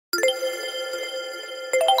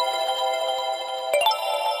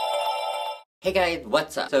Hey guys,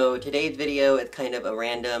 what's up? So today's video is kind of a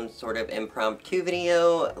random sort of impromptu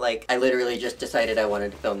video. Like, I literally just decided I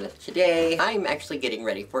wanted to film this today. I'm actually getting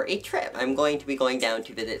ready for a trip. I'm going to be going down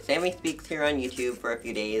to visit Sammie Speaks here on YouTube for a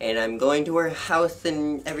few days, and I'm going to her house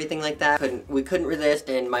and everything like that. We couldn't resist,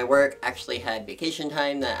 and my work actually had vacation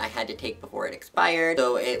time that I had to take before it expired,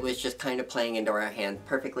 so it was just kind of playing into our hands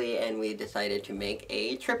perfectly, and we decided to make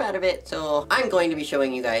a trip out of it. So I'm going to be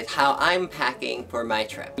showing you guys how I'm packing for my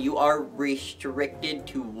trip. You are restricted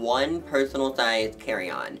to one personal size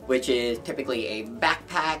carry-on, which is typically a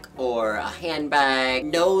backpack or a handbag.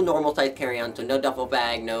 No normal size carry-on, so no duffel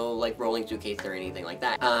bag, no like rolling suitcase or anything like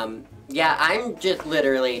that. Yeah, I'm just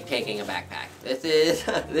literally taking a backpack. This is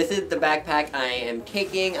the backpack I am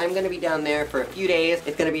taking. I'm gonna be down there for a few days.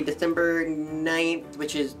 It's gonna be December 9th,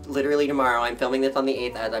 which is literally tomorrow. I'm filming this on the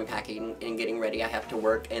 8th as I'm packing and getting ready. I have to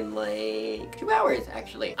work in like 2 hours,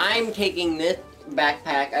 actually. I'm taking this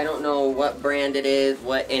backpack. I don't know what brand it is,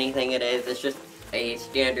 what anything it is. It's just a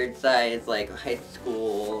standard size, like high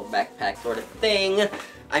school backpack sort of thing.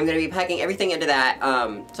 I'm gonna be packing everything into that.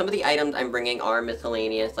 Some of the items I'm bringing are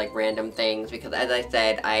miscellaneous, like random things, because as I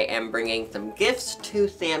said, I am bringing some gifts to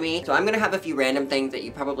Sammie. So I'm gonna have a few random things that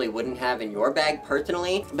you probably wouldn't have in your bag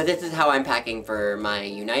personally, but this is how I'm packing for my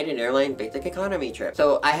United Airlines Basic Economy trip.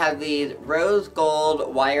 So I have these rose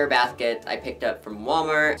gold wire baskets I picked up from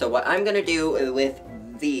Walmart. So what I'm gonna do with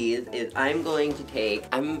these is I'm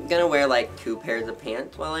gonna wear like 2 pairs of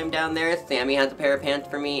pants while I'm down there. Sammie has a pair of pants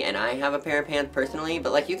for me, and I have a pair of pants personally,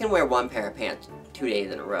 but like you can wear 1 pair of pants 2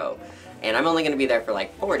 days in a row. And I'm only gonna be there for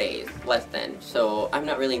like 4 days, less than. So I'm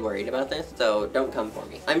not really worried about this, so don't come for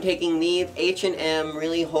me. I'm taking these H&M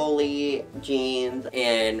Really Holy jeans,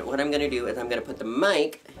 and what I'm gonna do is I'm gonna put the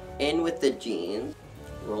mic in with the jeans,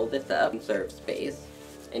 roll this up, conserve space,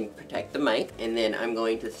 and protect the mic, and then I'm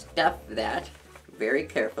going to stuff that very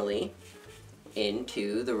carefully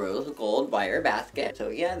into the rose gold wire basket. So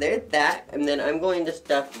yeah, there's that. And then I'm going to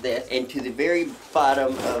stuff this into the very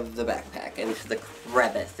bottom of the backpack, into the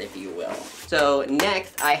crevice, if you will. So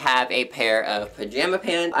next, I have a pair of pajama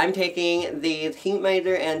pants. I'm taking these Heat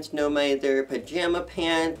Miser and Snow Miser pajama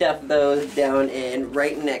pants, stuff those down in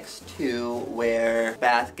right next to where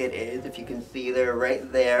basket is. If you can see, they're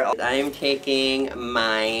right there. I'm taking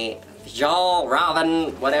my Jal Robin,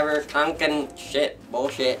 whatever, Tonkin shit,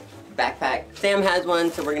 bullshit backpack. Sam has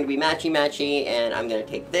one, so we're gonna be matchy-matchy, and I'm gonna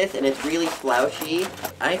take this, and it's really slouchy.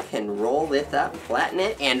 I can roll this up, flatten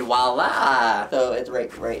it, and voila! So it's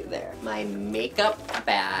right there. My makeup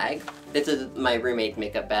bag. This is my roommate's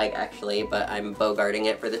makeup bag, actually, but I'm bogarting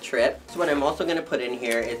it for the trip. So what I'm also gonna put in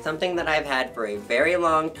here is something that I've had for a very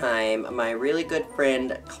long time. My really good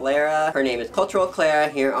friend, Clara. Her name is Cultural.Clara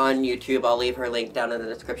here on YouTube. I'll leave her link down in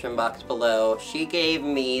the description box below. She gave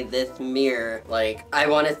me this mirror, like, I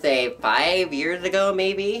wanna say 5 years ago,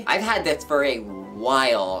 maybe? I've had this for a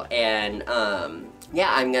while, and, yeah,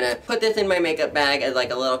 I'm gonna put this in my makeup bag as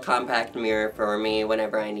like a little compact mirror for me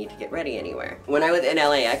whenever I need to get ready anywhere. When I was in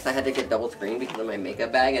LAX, I had to get double screen because of my makeup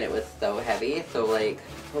bag, and it was so heavy, so like,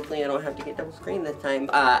 hopefully I don't have to get double screen this time.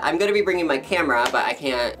 I'm gonna be bringing my camera, but I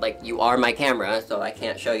can't, like, you are my camera, so I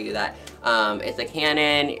can't show you that. It's a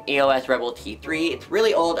Canon EOS Rebel T3. It's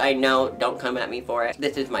really old, I know, don't come at me for it.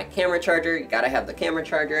 This is my camera charger, you gotta have the camera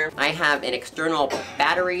charger. I have an external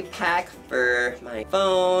battery pack for my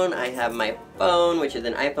phone. I have my phone, which is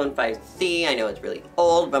an iPhone 5C. I know it's really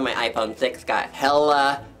old, but my iPhone 6 got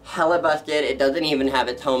hella busted. It doesn't even have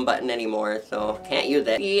its home button anymore, so can't use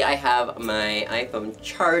it. I have my iPhone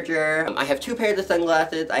charger. I have 2 pairs of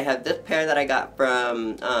sunglasses. I have this pair that I got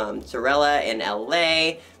from Sorella in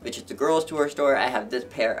LA, which is the girls tour store. I have this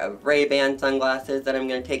pair of Ray-Ban sunglasses that I'm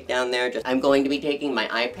gonna take down there. I'm going to be taking my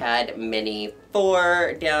iPad Mini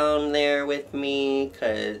 4 down there with me,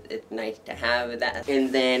 because it's nice to have that.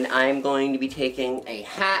 And then I'm going to be taking a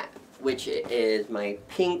hat, which is my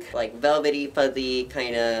pink, like velvety, fuzzy,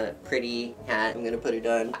 kind of pretty hat. I'm gonna put it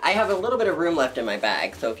on. I have a little bit of room left in my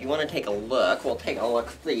bag, so if you want to take a look, we'll take a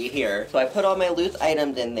look-see here. So I put all my loose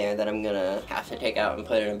items in there that I'm gonna have to take out and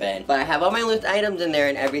put in a bin. But I have all my loose items in there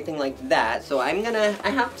and everything like that, so I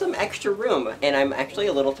have some extra room, and I'm actually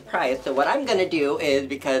a little surprised. So what I'm gonna do is,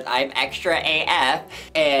 because I'm extra AF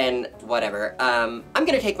and whatever, I'm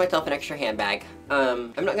gonna take myself an extra handbag.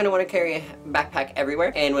 I'm not gonna want to carry a backpack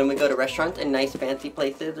everywhere, and when we go to restaurants and nice fancy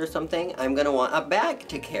places or something, I'm gonna want a bag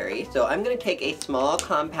to carry. So I'm gonna take a small,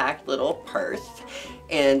 compact little purse.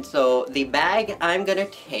 And so the bag I'm gonna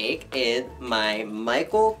take is my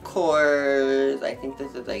Michael Kors, I think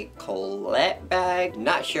this is a Colette bag,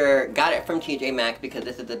 not sure, got it from TJ Maxx because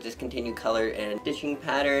this is a discontinued color and stitching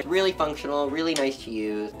pattern. Really functional, really nice to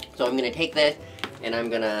use. So I'm gonna take this, and I'm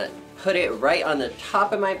gonna put it right on the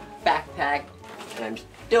top of my backpack, and I'm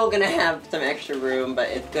still gonna have some extra room, but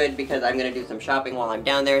it's good because I'm gonna do some shopping while I'm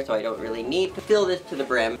down there, so I don't really need to fill this to the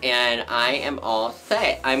brim, and I am all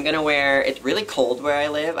set. I'm gonna wear, it's really cold where I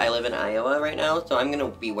live in Iowa right now, so I'm gonna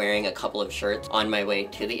be wearing a couple of shirts on my way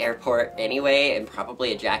to the airport anyway, and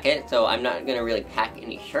probably a jacket, so I'm not gonna really pack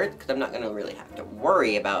any shirts, because I'm not gonna really have to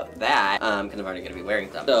worry about that, because I'm already gonna be wearing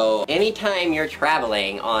some. So anytime you're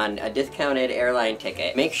traveling on a discounted airline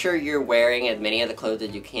ticket, make sure you're wearing as many of the clothes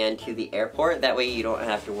as you can to the airport, that way you don't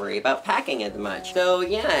have to worry about packing as much. So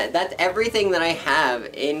yeah, that's everything that I have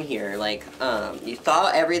in here. Like, you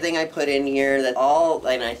saw everything I put in here. That's all,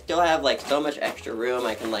 and I still have like so much extra room.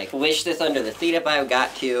 I can like wish this under the seat if I've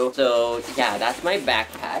got to. So yeah, that's my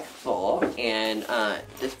backpack full. And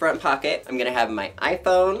this front pocket, I'm gonna have my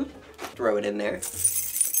iPhone, throw it in there.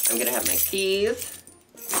 I'm gonna have my keys,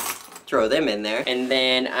 throw them in there. And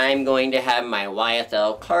then I'm going to have my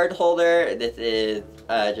YSL card holder. This is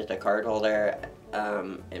just a card holder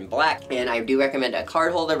in black, and I do recommend a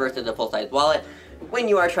card holder versus a full-size wallet when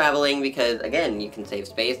you are traveling, because again, you can save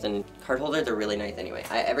space, and card holders are really nice anyway.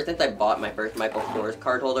 Ever since I bought my first Michael Kors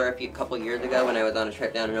card holder a couple years ago when I was on a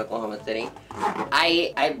trip down in Oklahoma City,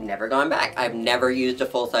 I've never gone back. I've never used a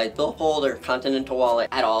full-size billfold or continental wallet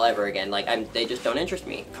at all ever again. Like, they just don't interest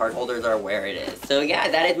me. Card holders are where it is. So yeah,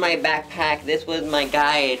 that is my backpack. This was my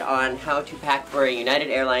guide on how to pack for a United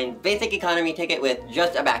Airlines Basic Economy ticket with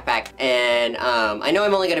just a backpack. And I know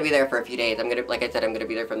I'm only gonna be there for a few days. Like I said, I'm gonna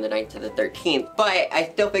be there from the 9th to the 13th, but I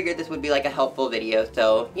still figured this would be like a helpful video.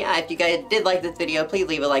 So yeah, if you guys did like this video, please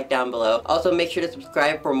leave a like down below. Also, make sure to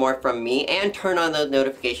subscribe for more from me and turn on those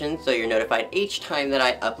notifications so you're notified each time that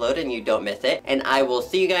I upload and you don't miss it. And I will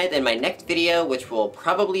see you guys in my next video, which will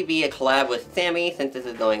probably be a collab with Sammie, since this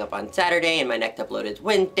is going up on Saturday and my next upload is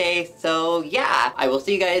Wednesday. So yeah, we will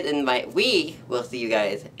see you guys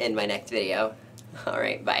in my next video.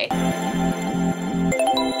 Alright, bye.